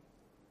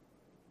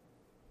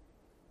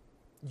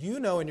 You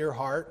know in your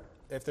heart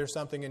if there's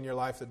something in your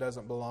life that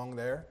doesn't belong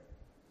there.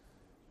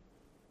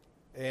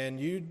 And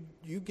you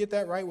get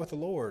that right with the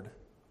Lord.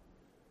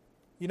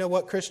 You know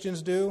what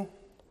Christians do?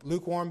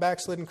 Lukewarm,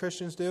 backslidden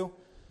Christians do?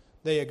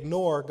 They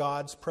ignore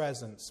God's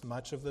presence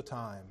much of the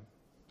time.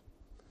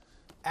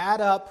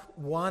 Add up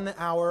 1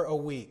 hour a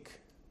week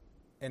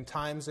and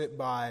times it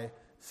by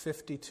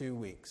 52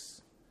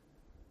 weeks.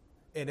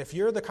 And if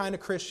you're the kind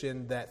of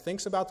Christian that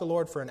thinks about the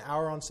Lord for an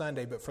hour on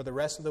Sunday, but for the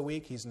rest of the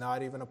week He's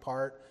not even a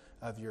part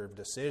of your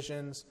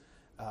decisions,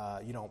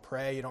 you don't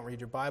pray, you don't read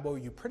your Bible,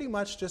 you pretty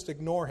much just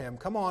ignore Him.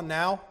 Come on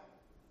now.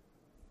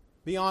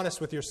 Be honest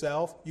with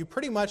yourself. You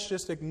pretty much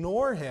just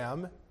ignore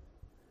Him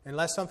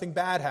unless something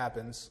bad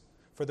happens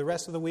for the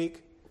rest of the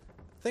week.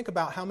 Think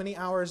about how many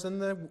hours in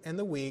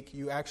the week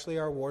you actually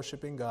are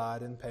worshiping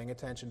God and paying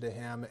attention to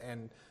Him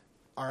and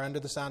are under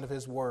the sound of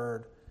His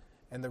Word.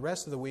 And the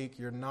rest of the week,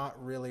 you're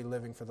not really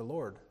living for the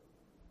Lord.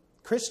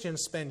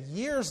 Christians spend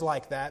years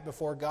like that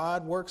before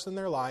God works in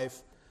their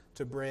life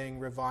to bring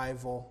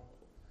revival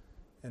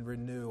and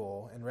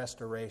renewal and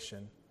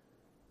restoration.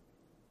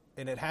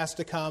 And it has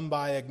to come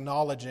by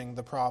acknowledging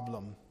the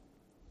problem.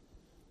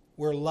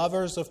 We're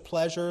lovers of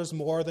pleasures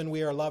more than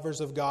we are lovers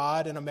of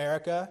God in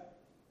America.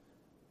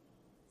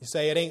 You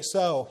say it ain't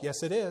so.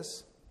 Yes, it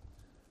is.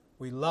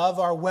 We love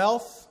our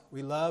wealth.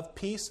 We love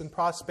peace and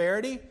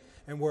prosperity.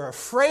 And we're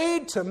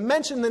afraid to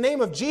mention the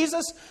name of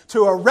Jesus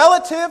to a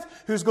relative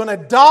who's going to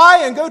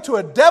die and go to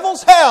a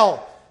devil's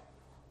hell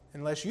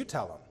unless you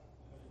tell them.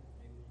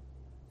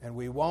 And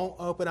we won't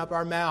open up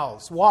our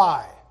mouths.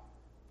 Why?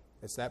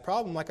 It's that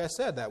problem, like I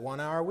said, that 1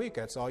 hour a week.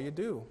 That's all you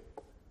do.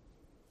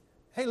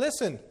 Hey,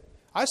 listen,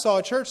 I saw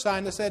a church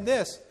sign that said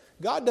this: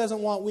 God doesn't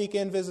want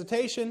weekend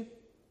visitation.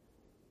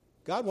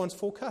 God wants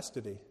full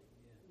custody.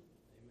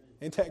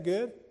 Ain't that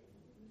good?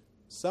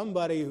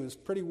 Somebody who's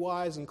pretty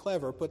wise and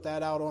clever put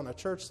that out on a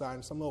church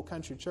sign, some little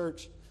country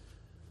church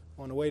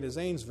on the way to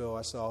Zanesville.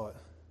 I saw it.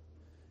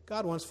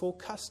 God wants full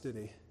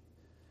custody.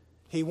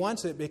 He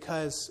wants it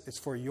because it's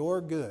for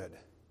your good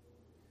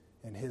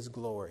and His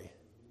glory.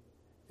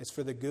 It's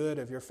for the good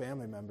of your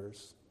family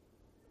members.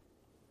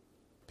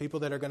 People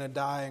that are going to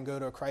die and go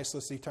to a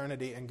Christless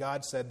eternity, and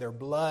God said their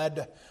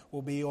blood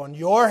will be on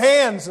your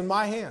hands and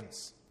my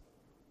hands.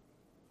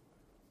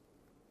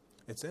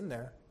 It's in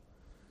there.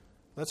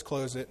 Let's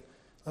close it.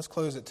 Let's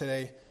close it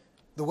today.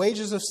 The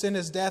wages of sin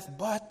is death,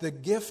 but the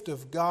gift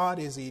of God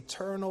is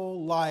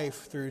eternal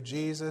life through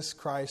Jesus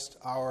Christ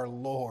our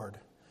Lord.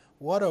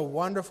 What a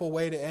wonderful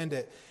way to end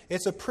it.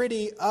 It's a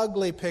pretty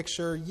ugly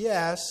picture,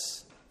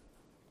 yes.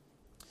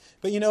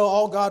 But you know,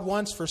 all God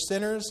wants for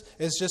sinners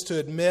is just to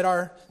admit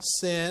our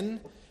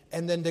sin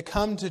and then to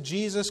come to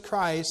Jesus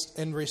Christ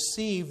and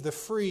receive the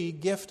free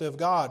gift of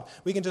God.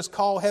 We can just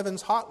call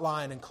heaven's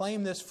hotline and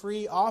claim this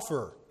free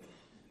offer.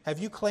 Have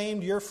you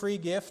claimed your free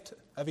gift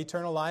of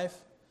eternal life?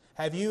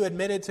 Have you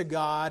admitted to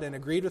God and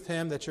agreed with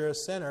Him that you're a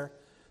sinner,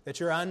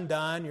 that you're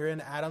undone, you're in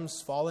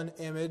Adam's fallen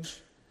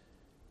image,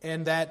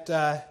 and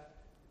that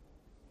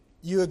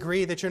you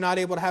agree that you're not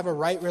able to have a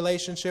right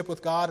relationship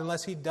with God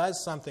unless He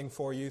does something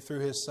for you through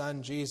His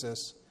Son,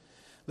 Jesus?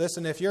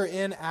 Listen, if you're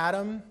in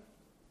Adam,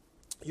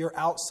 you're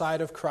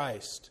outside of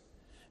Christ.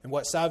 And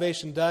what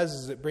salvation does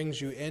is it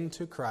brings you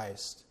into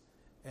Christ.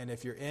 And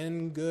if you're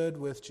in good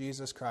with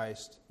Jesus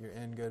Christ, you're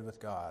in good with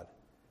God.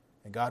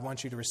 And God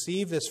wants you to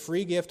receive this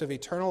free gift of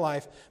eternal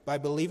life by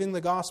believing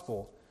the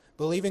gospel,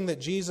 believing that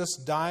Jesus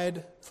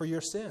died for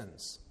your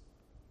sins.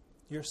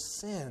 Your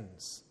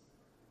sins.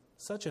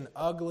 Such an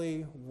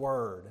ugly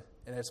word.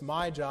 And it's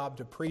my job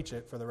to preach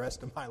it for the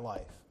rest of my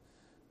life.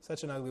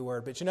 Such an ugly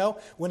word. But you know,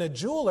 when a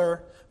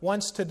jeweler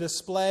wants to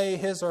display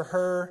his or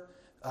her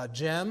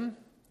gem,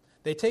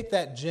 they take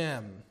that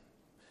gem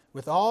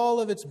with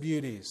all of its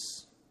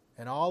beauties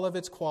and all of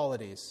its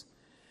qualities,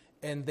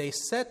 and they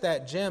set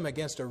that gem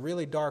against a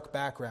really dark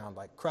background,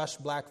 like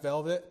crushed black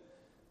velvet,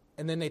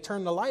 and then they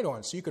turn the light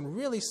on so you can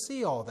really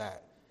see all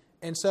that.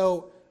 And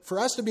so for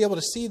us to be able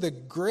to see the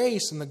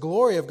grace and the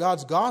glory of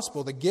God's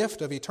gospel, the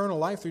gift of eternal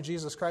life through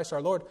Jesus Christ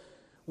our Lord,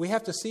 we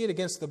have to see it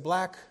against the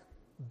black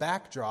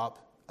backdrop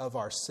of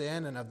our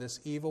sin and of this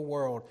evil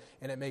world,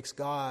 and it makes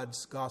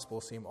God's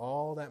gospel seem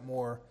all that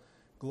more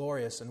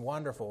glorious and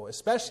wonderful,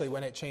 especially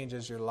when it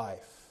changes your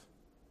life.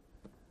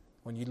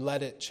 When you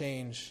let it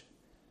change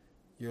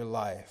your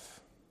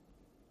life.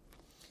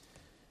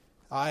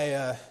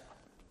 I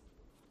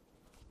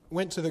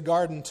went to the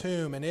Garden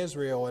Tomb in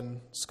Israel,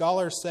 and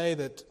scholars say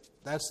that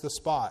that's the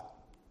spot.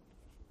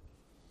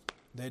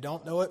 They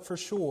don't know it for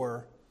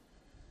sure,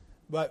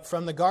 but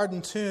from the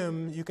Garden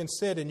Tomb you can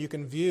sit and you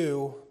can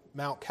view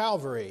Mount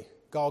Calvary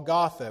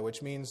Golgotha,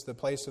 which means the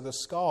place of the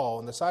skull.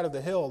 And the side of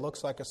the hill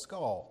looks like a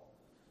skull.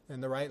 In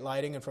the right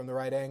lighting and from the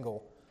right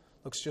angle.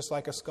 Looks just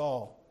like a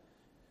skull.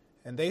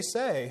 And they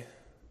say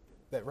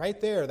that right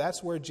there,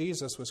 that's where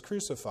Jesus was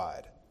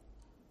crucified.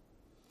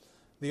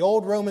 The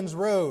old Romans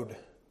road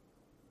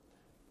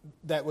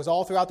that was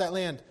all throughout that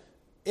land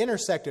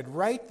intersected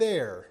right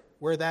there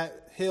where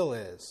that hill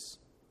is,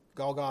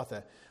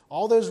 Golgotha.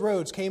 All those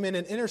roads came in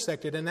and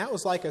intersected, and that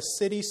was like a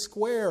city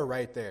square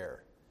right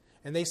there.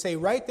 And they say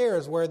right there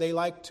is where they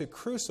like to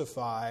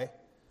crucify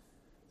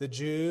the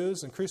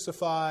Jews and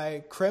crucify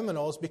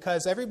criminals,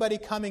 because everybody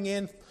coming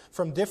in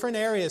from different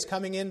areas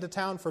coming into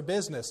town for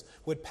business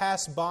would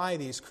pass by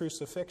these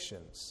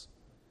crucifixions.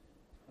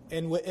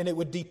 And it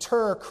would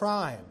deter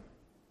crime.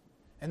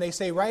 And they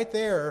say right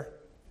there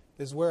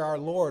is where our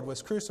Lord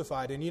was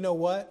crucified. And you know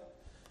what?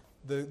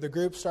 The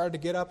group started to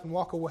get up and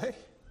walk away.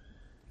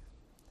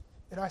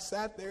 And I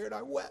sat there and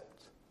I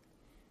wept.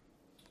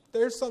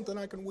 There's something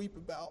I can weep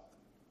about.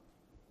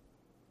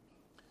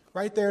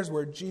 Right there is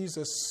where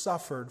Jesus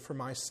suffered for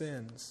my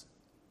sins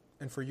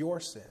and for your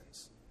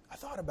sins. I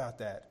thought about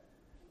that.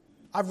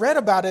 I've read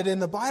about it in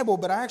the Bible,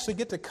 but I actually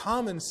get to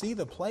come and see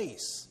the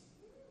place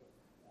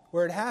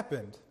where it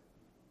happened.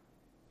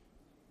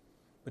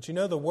 But you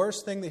know, the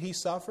worst thing that he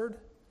suffered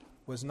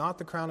was not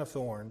the crown of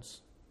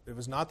thorns. It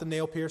was not the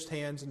nail-pierced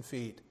hands and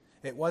feet.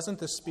 It wasn't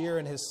the spear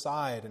in his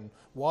side and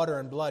water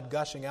and blood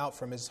gushing out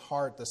from his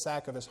heart, the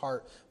sac of his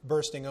heart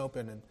bursting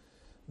open and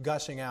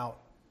gushing out.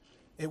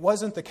 It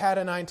wasn't the cat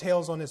o' nine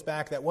tails on his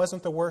back. That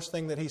wasn't the worst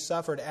thing that he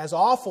suffered, as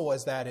awful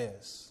as that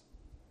is.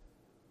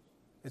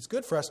 It's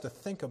good for us to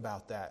think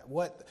about that.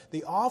 What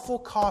the awful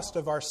cost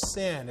of our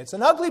sin. It's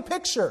an ugly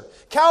picture.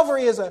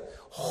 Calvary is a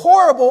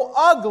horrible,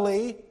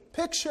 ugly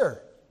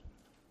picture.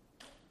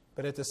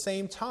 But at the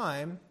same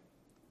time,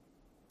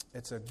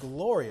 it's a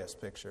glorious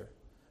picture.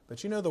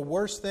 But you know the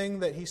worst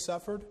thing that he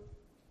suffered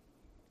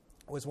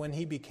was when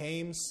he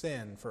became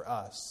sin for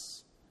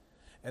us.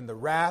 And the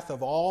wrath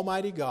of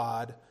Almighty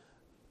God,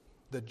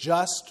 the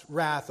just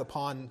wrath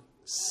upon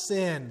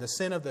sin, the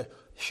sin of the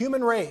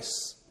human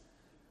race,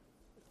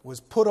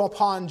 was put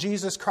upon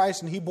Jesus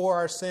Christ, and he bore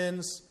our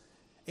sins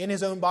in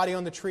his own body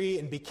on the tree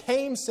and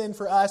became sin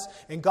for us.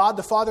 And God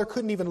the Father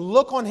couldn't even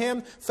look on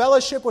him.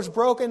 Fellowship was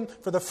broken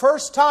for the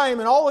first time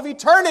in all of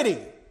eternity.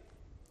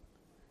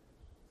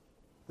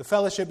 The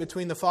fellowship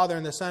between the Father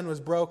and the Son was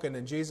broken,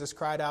 and Jesus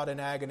cried out in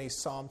agony,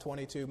 Psalm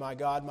 22, my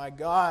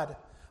God,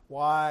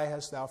 why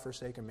hast thou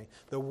forsaken me?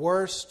 The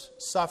worst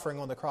suffering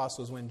on the cross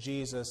was when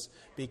Jesus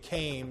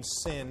became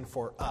sin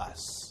for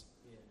us.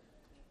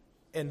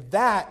 And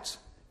that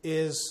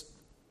is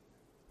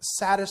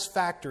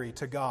satisfactory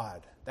to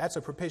God. That's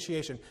a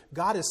propitiation.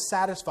 God is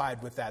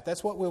satisfied with that.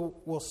 That's what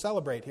we'll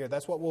celebrate here.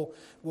 That's what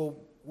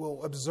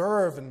we'll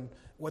observe, and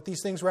what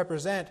these things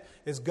represent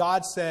is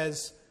God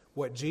says,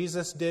 what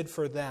Jesus did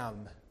for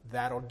them,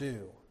 that'll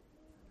do.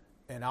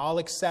 And I'll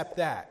accept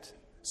that.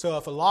 So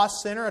if a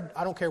lost sinner,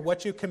 I don't care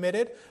what you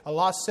committed, a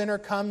lost sinner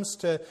comes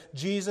to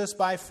Jesus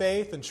by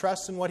faith and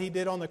trusts in what he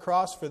did on the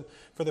cross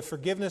for the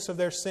forgiveness of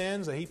their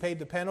sins, that he paid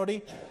the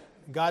penalty,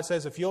 God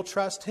says, if you'll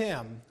trust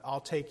him,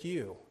 I'll take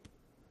you.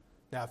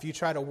 Now, if you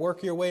try to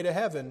work your way to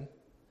heaven,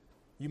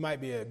 you might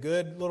be a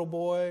good little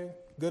boy,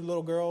 good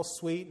little girl,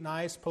 sweet,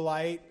 nice,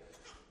 polite,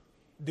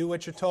 do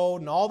what you're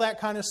told, and all that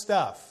kind of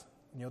stuff.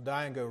 And you'll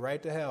die and go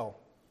right to hell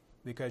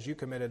because you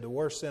committed the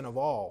worst sin of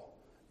all.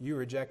 You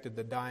rejected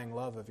the dying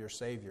love of your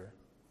Savior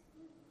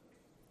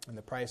and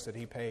the price that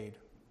he paid.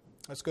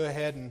 Let's go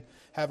ahead and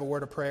have a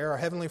word of prayer. Our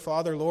Heavenly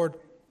Father, Lord,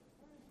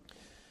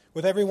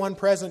 with everyone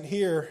present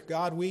here,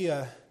 God, we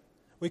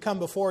come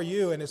before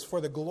you, and it's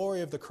for the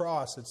glory of the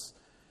cross.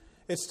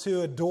 It's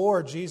to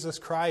adore Jesus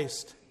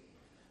Christ.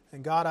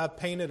 And God, I've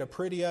painted a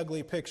pretty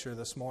ugly picture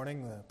this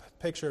morning, the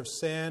picture of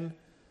sin,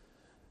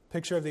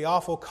 picture of the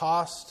awful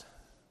cost,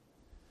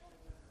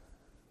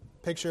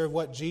 picture of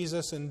what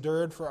Jesus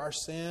endured for our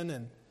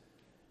sin,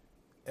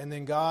 and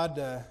then God,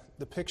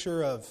 the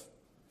picture of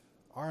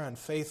our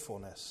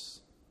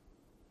unfaithfulness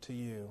to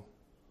you.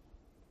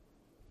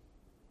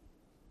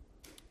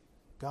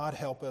 God,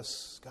 help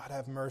us. God,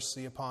 have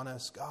mercy upon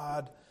us.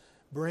 God,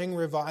 bring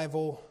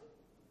revival.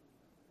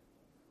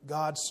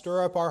 God,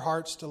 stir up our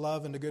hearts to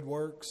love and to good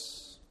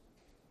works.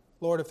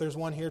 Lord, if there's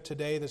one here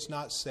today that's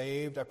not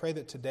saved, I pray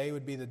that today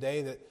would be the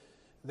day that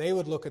they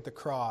would look at the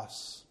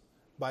cross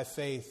by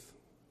faith,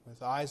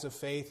 with eyes of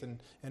faith,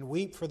 and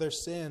weep for their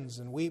sins,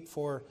 and weep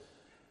for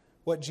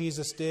what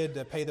Jesus did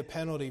to pay the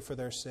penalty for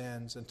their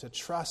sins, and to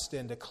trust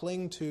in, to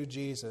cling to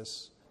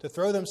Jesus, to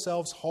throw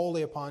themselves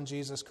wholly upon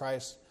Jesus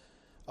Christ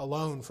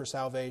alone for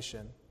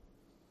salvation,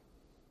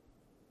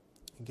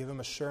 and give them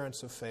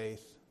assurance of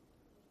faith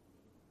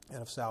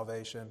and of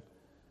salvation.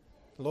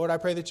 Lord, I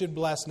pray that you'd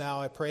bless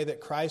now. I pray that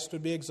Christ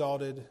would be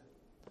exalted,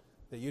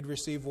 that you'd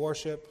receive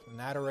worship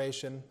and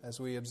adoration as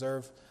we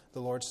observe the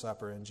Lord's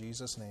Supper. In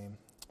Jesus' name,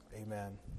 amen.